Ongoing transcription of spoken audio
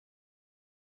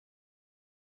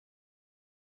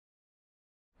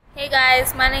Hey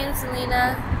guys, my name is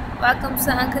Delina. Welcome to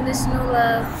Unconditional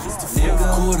Love.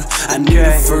 I need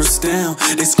a first down.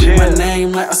 They scream my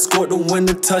name like I scored the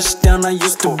winning touchdown. I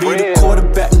used to be the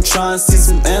quarterback and try and see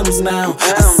some M's now.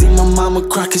 I see my mama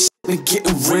cry 'cause shit been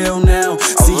getting real now.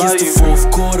 See, it's the fourth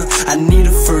quarter. I need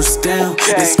a first down.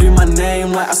 They scream my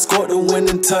name like I scored the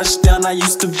winning touchdown. I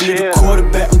used to be the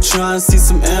quarterback. I'm trying to see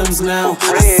some M's now.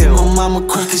 I see my mama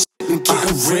cry 'cause shit been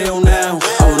getting real now.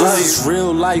 Oh, this is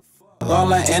real life. All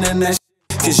that internet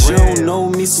shit, 'cause you don't know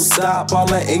me, so stop all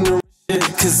that ignorant shit.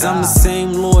 'Cause I'm the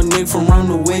same little nigga from around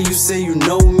the way you say you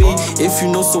know me. If you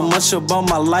know so much about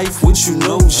my life, what you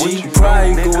know, G? You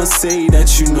probably gonna say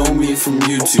that you know me from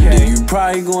YouTube. Then you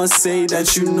probably gonna say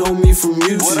that you know me from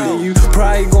YouTube. Then you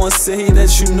probably gonna say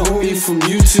that you know me from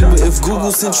YouTube. But if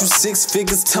Google sent you 6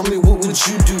 figures, tell me what would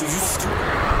you do?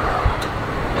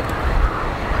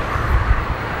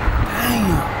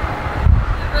 Damn.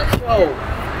 Bro.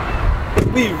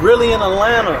 We really in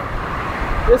Atlanta.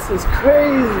 This is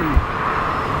crazy.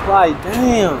 Like,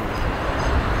 damn.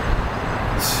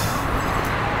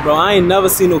 Bro, I ain't never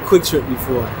seen no Quick Trip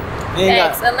before.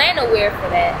 Facts, Atlanta weird for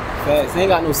that. Facts, ain't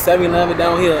got no 7-Eleven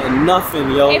down here and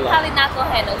nothing, yo. They probably not gonna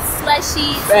have no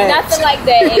slushies, nothing like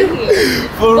that in here.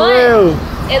 For real.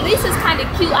 At least it's kind of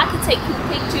cute. I can take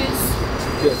cute pictures.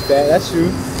 Yeah, that's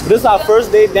true. But this is our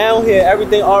first day down here.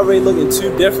 Everything already looking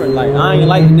too different. Like, I ain't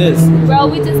liking this. Bro,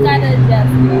 we just gotta adjust.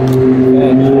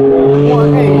 Hey,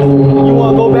 you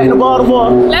wanna go back to Baltimore?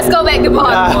 Let's go back to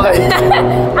Baltimore.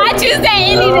 I choose that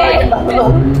any day.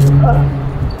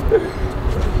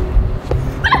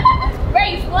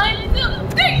 Race 1, 2,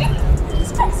 3.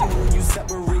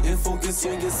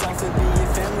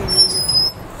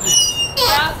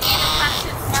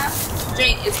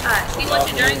 Drink, it's hot. You want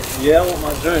your drink? Yeah, I want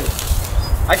my drink.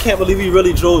 I can't believe we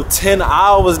really drove 10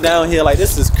 hours down here. Like,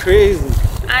 this is crazy.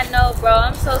 I know, bro.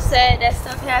 I'm so sad that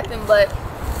stuff happened, but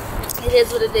it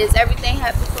is what it is. Everything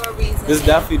happens for a reason. This is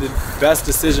definitely the best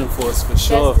decision for us, for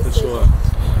sure, for sure.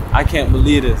 I can't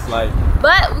believe this, like.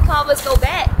 But we can always go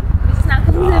back. We just not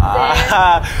gonna live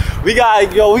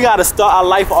there. we gotta start our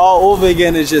life all over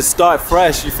again and just start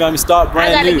fresh. You feel me? Start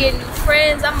brand new. I gotta get new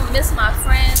friends. I'm gonna miss my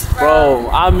friends, bro.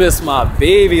 Bro, I miss my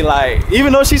baby. Like,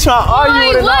 even though she trying to argue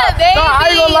with it, baby? Nah, I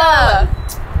ain't gonna lie.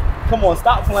 Come on,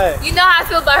 stop playing. You know how I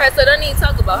feel about her, so don't even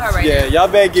talk about her right now. Yeah, y'all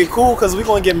better get cool, cause we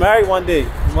gonna get married one day.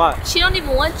 What? She don't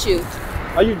even want you.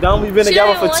 Are you dumb? We've been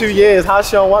together for 2 years. How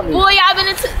she don't want me? Boy, y'all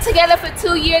been together for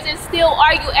 2 years and still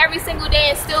argue every single day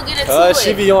and still get into it.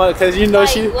 She be on, cause you know, like,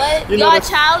 she. What? You y'all know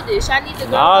childish. I need to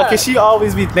grow up. up. Cause she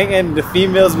always be thinking the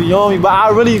females be on me, but I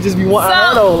really just be wanting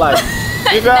her though. Like,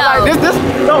 you feel like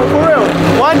no, for real.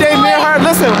 One day me and her,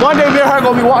 listen. One day me and her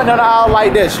gonna be walking down the aisle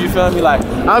like this. You feel me? Like,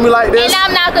 I'm be like this. And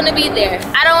I'm not gonna be there.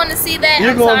 I don't want to see that.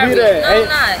 You're gonna be there. No, I'm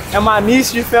not. And my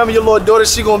niece, you feel me? Your little daughter,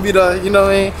 she gonna be the, you know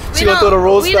what I mean? She gonna throw the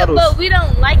rose petals. But we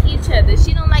don't like each other.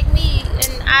 She don't like me,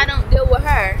 and I don't deal with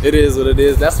her. It is what it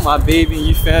is. That's my baby.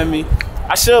 You feel me?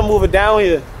 I should move her down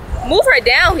here. Move her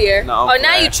down here? No, oh,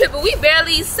 now you tripping. We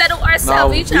barely settled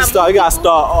ourselves. No, we gotta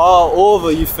start all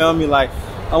over. You feel me? Like,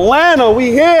 Atlanta,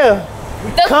 we here.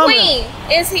 The queen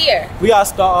is here. We gotta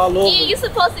start all over. Yeah, you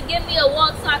supposed to give me a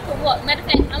walk so I can walk. Matter of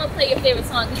fact, I'm gonna play your favorite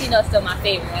song because you know it's still my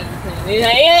favorite.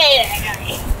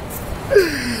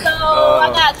 So I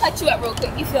gotta cut you up real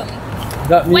quick. You feel me?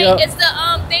 Wait, is the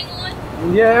thing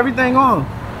on? Yeah, everything on.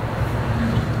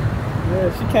 Yeah,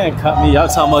 she can't cut me. Y'all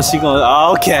talking about she gonna?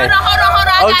 Oh, okay. Hold on.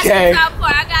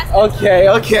 I got some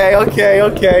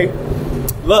Okay.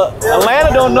 Look,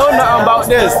 Atlanta don't know nothing about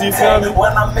this, you feel me?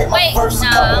 Wait, no.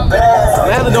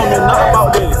 Atlanta don't know nothing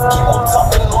about this.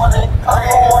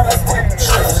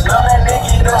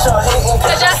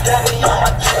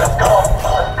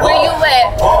 Where you at?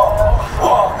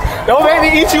 Don't make me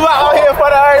eat you out here in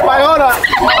front of everybody. Hold on,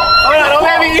 don't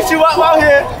make me eat you up out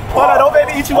here. Hold on, don't make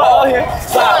me eat you out here.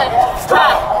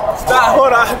 Stop,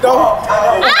 hold on, don't.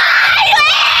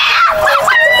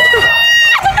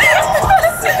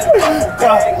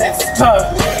 Gotcha.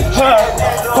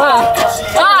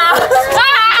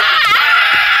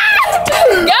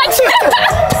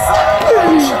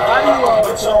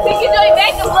 Take your joint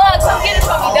back to vlog. Come get it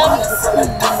from me, dummy.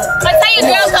 But tell your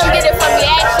girl come get it from me,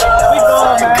 actually. We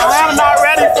going, man. I'm not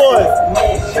ready for it.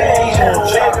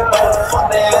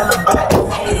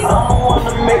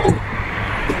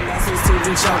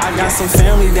 I got some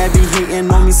family that be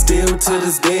hating on me still to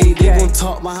this day. They gon'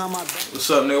 talk behind my back. What's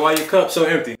up, nigga? Why your cup so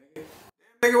empty?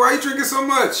 Nigga, why you drinking so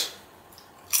much?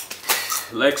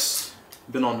 Lex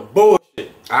been on the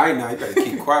bullshit. Alright, now you gotta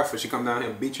keep quiet before she come down here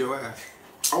and beat your ass.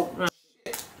 Oh,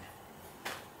 shit.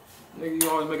 Nigga, you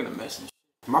always making a mess and shit.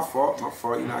 My fault,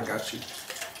 you know I got you.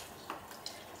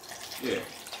 Yeah.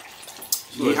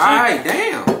 Yeah, alright,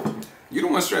 damn. You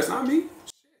don't want stress, not me.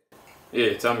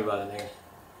 Yeah, tell me about it, nigga.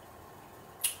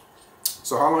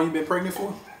 So how long you been pregnant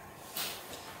for?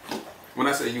 When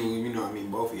I say you know what I mean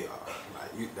both of y'all.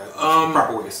 Like you, that's the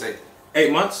proper way to say it.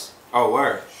 8 months. Oh,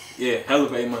 word. Yeah, hell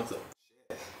of 8 months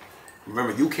though.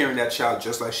 Remember, you carrying that child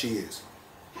just like she is.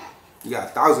 You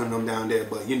got 1,000 of them down there,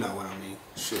 but you know what I mean.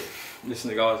 Shit. This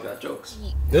nigga always got jokes.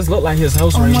 This look like his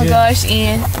house right here. Oh my gosh,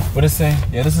 Ian. What it say?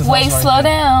 Yeah, this is. Wait, house right slow here.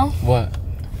 down. What?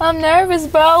 I'm nervous,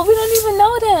 bro. We don't even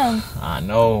know them. I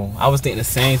know. I was thinking the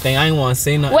same thing. I ain't want to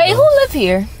say nothing. Wait, who live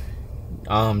here?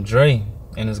 Dre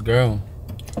and his girl.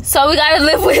 So we gotta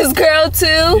live with his girl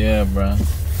too? Yeah, bro.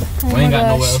 Oh We ain't got my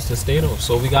nowhere gosh. else to stay though,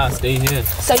 so we gotta stay here.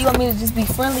 So you want me to just be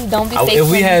friendly? Don't be fake If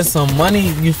we friendly. had some money,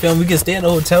 you feel me? We could stay at the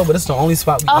hotel, but it's the only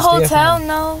spot we A can stay hotel? at.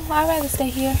 No, I'd rather stay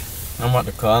here. I'm about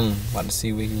to call him. About to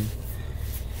see where he.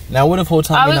 Now what if whole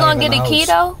time? Are we not gonna even get in a the key house?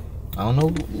 though? I don't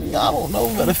know. I don't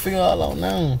know. Gotta figure it all out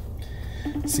now.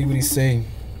 See what he say.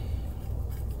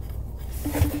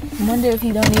 I wonder if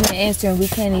he don't even answer and we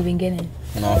can't even get in.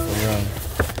 No, for real.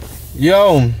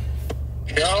 Yo.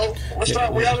 Yo, what's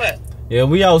up? Where y'all at? Yeah,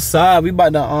 we outside. We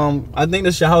about to I think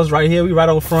this your house right here. We right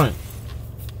out front.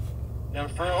 Yeah,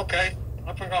 friend. Okay.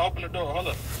 I'm gonna open the door. Hold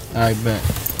up. All right, bet.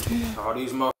 All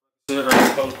these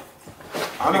motherfuckers.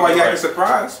 I don't know why you acting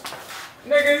surprised.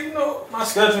 Nigga, you know my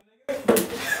schedule.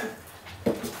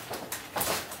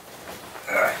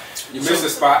 You missed a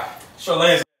spot. Show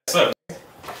Lance up.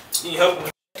 You help me.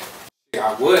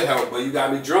 Yeah, I would help, but you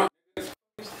got me drunk.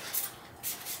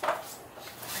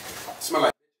 Smell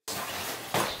like.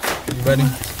 You ready?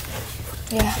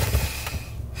 Yeah.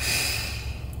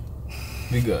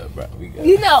 We good, bro. We good.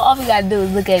 You know, all we gotta do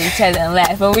is look at each other and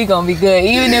laugh, and we gonna be good,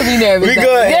 even if we nervous. We though.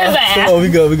 good. Yes, Come I on, we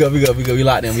good. We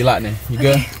locked in. You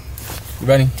good? You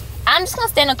ready? I'm just gonna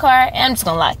stay in the car and I'm just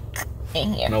gonna lock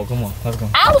in here. No, come on. Let's go.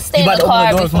 I will stay You in about the to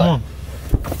car open the door? before.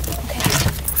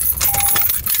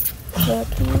 Come on. Yeah,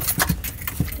 please.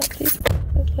 Yeah, please.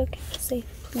 Okay, safe,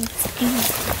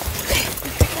 please.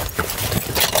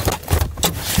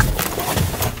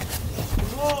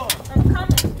 I'm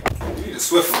coming. You need a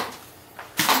Swift one.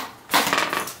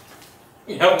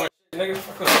 You help me, nigga.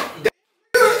 Fuck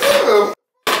up.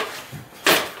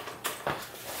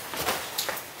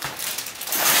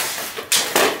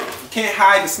 You can't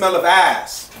hide the smell of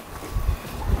ass.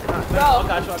 Bro, I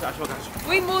got you.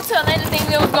 we moved to Atlanta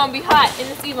thinking it was gonna be hot and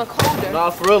it's even colder. Nah,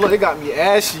 for real, look, it got me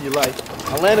ashy. Like,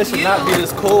 Atlanta should not be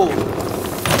this cold.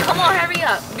 Come on, hurry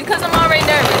up, because I'm already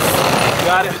nervous. You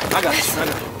got it? I got you.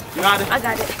 You got it? I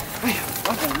got it.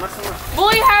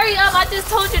 Boy, hurry up, I just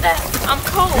told you that I'm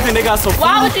cold. You think they got some food?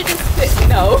 Why would you just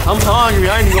no? I'm hungry.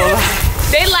 I ain't even gonna lie.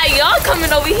 They like, y'all coming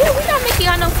over here, we not making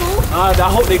y'all no food. I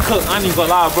hope they cook. I ain't even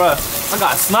gonna lie, bruh. I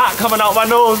got snot coming out my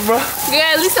nose, bruh.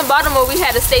 Yeah, at least in Baltimore we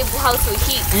had a stable house with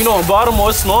heat. You know, in Baltimore,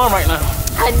 it's snowing right now.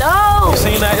 I know. You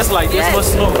seen that? It's like this much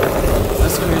snow.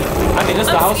 That's crazy. I think this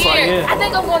is the I'm house right scared. here. I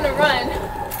think I'm gonna run.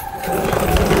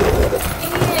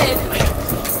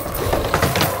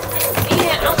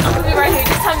 Ian, I'm gonna be right here.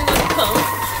 Just tell me when to come.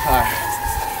 Alright.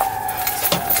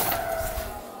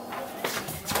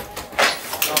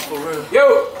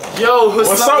 Yo,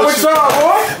 what's up with y'all,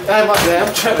 boy? Hey, my bad.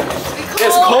 I'm tripping.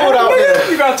 It's cold out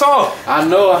there. You got talk. I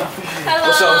know. Hello.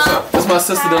 What's up? That's my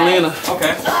sister, Delina.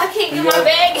 Okay. Oh, I can't get my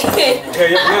bag in.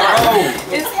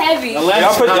 Yeah. It's heavy.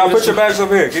 Y'all put your bags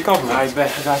over here. Get comfortable. Alright,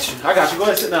 bet. I got you. Go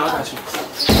ahead, sit down. I got you.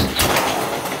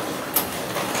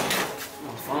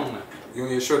 My phone. You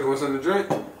and your shorty want something to drink?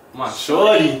 My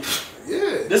shorty.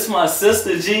 Yeah. This my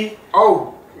sister, G.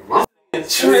 Oh, my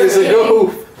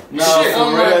Tripping. Nah, Shit. for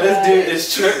real, this dude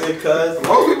is tripping, cuz.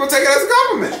 most people take it as a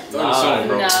compliment. Nah,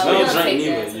 bro. No, we we don't don't drink take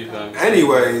neither, that. you feel me?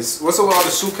 Anyways, what's up with all the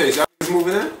suitcase? Y'all just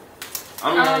moving in?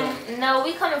 No,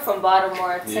 we coming from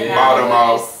Baltimore tonight. Yeah.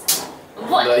 Baltimore.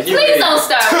 What? Like, you Please ain't- don't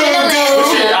start. Shit,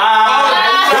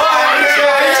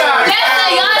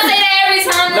 Y'all say that every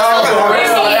time.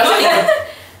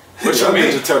 What you mean?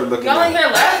 Ninja Turtle looking Y'all at? ain't here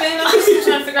laughing. I'm just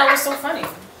trying to figure out what's so funny.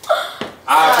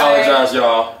 I apologize,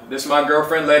 y'all. This is my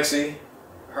girlfriend, Lexi.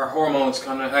 Her hormones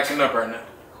kind of acting up right now.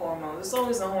 Hormones. It's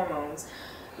always the hormones.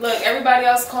 Look, everybody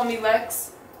else call me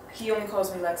Lex. He only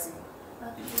calls me Lexi.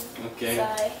 Okay.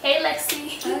 Sorry. Hey,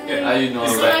 Lexi. Yeah, how you doing,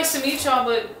 It's so Lex? nice to meet y'all,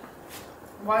 but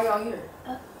why y'all here?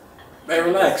 Hey,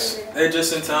 relax. They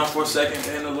just in town for a second.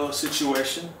 They're in a little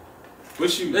situation. They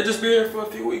just be here for a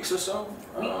few weeks or so.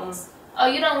 Oh,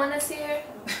 you don't want us here?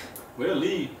 We'll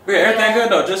leave. Yeah, everything good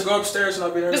though. Just go upstairs and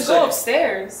I'll be there in a Just go second.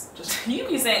 upstairs. Just you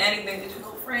be saying anything because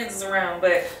your friends is around,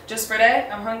 but just for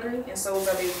that, I'm hungry and so is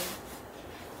our baby.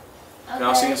 Okay.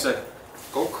 I'll see you in a second.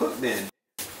 Go cook then.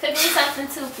 Cook me something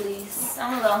something too, please.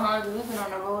 I'm a little hungry. We've been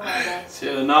on the road all day.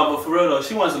 Shit, nah, but for real though,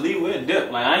 she wants to leave with a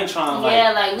dip. Like I ain't trying to like.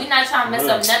 Yeah, like we not trying to mess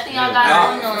up nothing y'all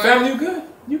got going on. Family, you good?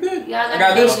 You good? Y'all I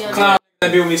got this clown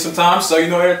that be with me sometimes, so you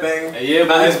know everything. Yeah,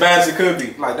 not as bad as it could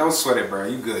be. Like, don't sweat it, bro.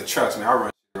 You good? Trust me, I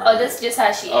run. Oh, this is just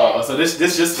how she acts. Oh, so this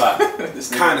just like this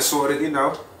kind of sorted, you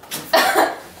know.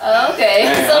 Oh, okay.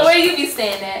 Man, so where you be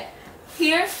staying at?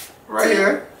 Here? Right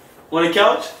here. On the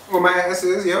couch? Where my ass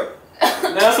is, yep.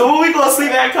 Now, so who we gonna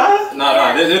sleep at, Kyle?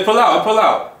 Nah, they pull out. Pull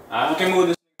out. We can move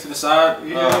this to the side.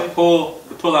 Pull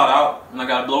the pull out, and I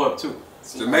gotta blow up too.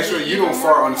 So make sure you don't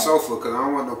fart on the sofa, cause I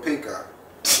don't want no pink eye.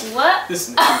 What?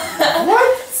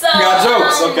 What? So you got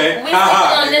jokes, okay? We sleeping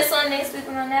on this one, they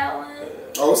sleeping on that one.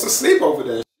 Oh, it's a sleepover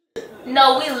there.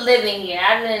 No, we living here.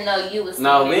 I didn't know you was.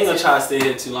 No, we ain't gonna try to stay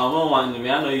here too long. We don't want to.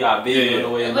 I know you got a baby on the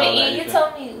way. But you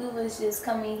told me we was just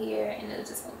coming here and it was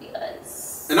just gonna be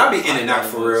us. And I be in and out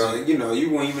for real. You know, you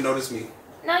won't even notice me.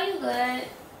 No, you good.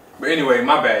 But anyway,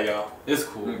 my bad, y'all. It's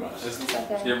cool, bro. It's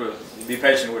okay. Yeah, but be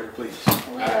patient with her, please.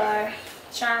 We are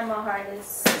trying my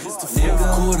hardest. It's the fourth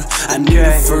quarter, I need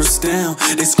a first down.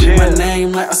 They scream my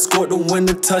name like I scored the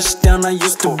winning touchdown. I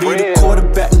used to be the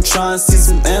quarterback and try and see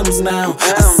some M's now.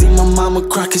 I see my mama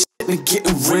cry 'cause shit been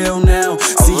getting real now.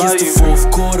 See, it's the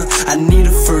fourth quarter, I need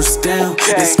a first down.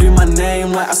 They scream my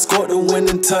name like I scored the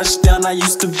winning touchdown. I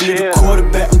used to be the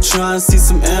quarterback and try and see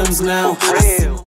some M's now.